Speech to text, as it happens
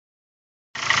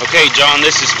Okay, John,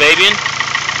 this is Fabian,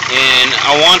 and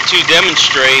I want to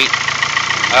demonstrate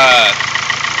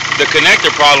the connector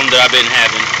problem that I've been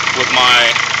having with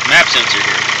my map sensor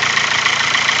here.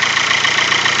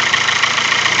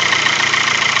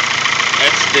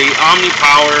 That's the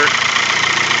OmniPower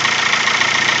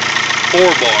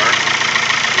 4-bar,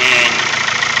 and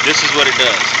this is what it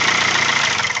does.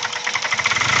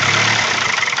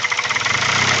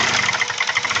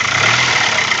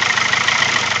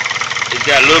 It's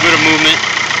got a little bit of movement,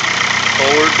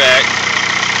 forward, back,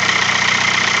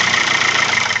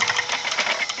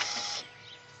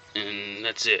 and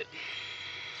that's it.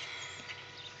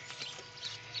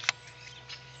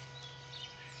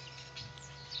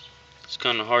 It's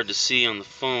kind of hard to see on the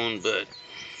phone, but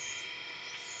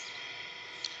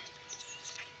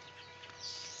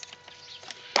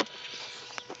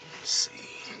let's see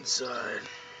inside.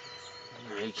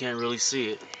 No, you can't really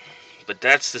see it. But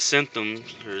that's the symptom,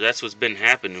 or that's what's been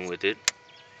happening with it.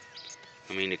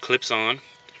 I mean, it clips on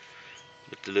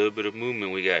with the little bit of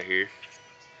movement we got here,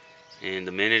 and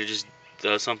the minute it just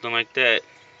does something like that,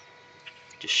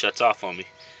 it just shuts off on me.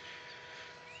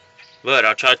 But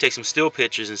I'll try to take some still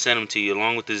pictures and send them to you,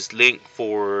 along with this link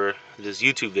for this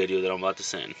YouTube video that I'm about to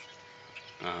send.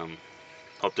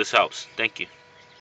 Hope this helps. Thank you.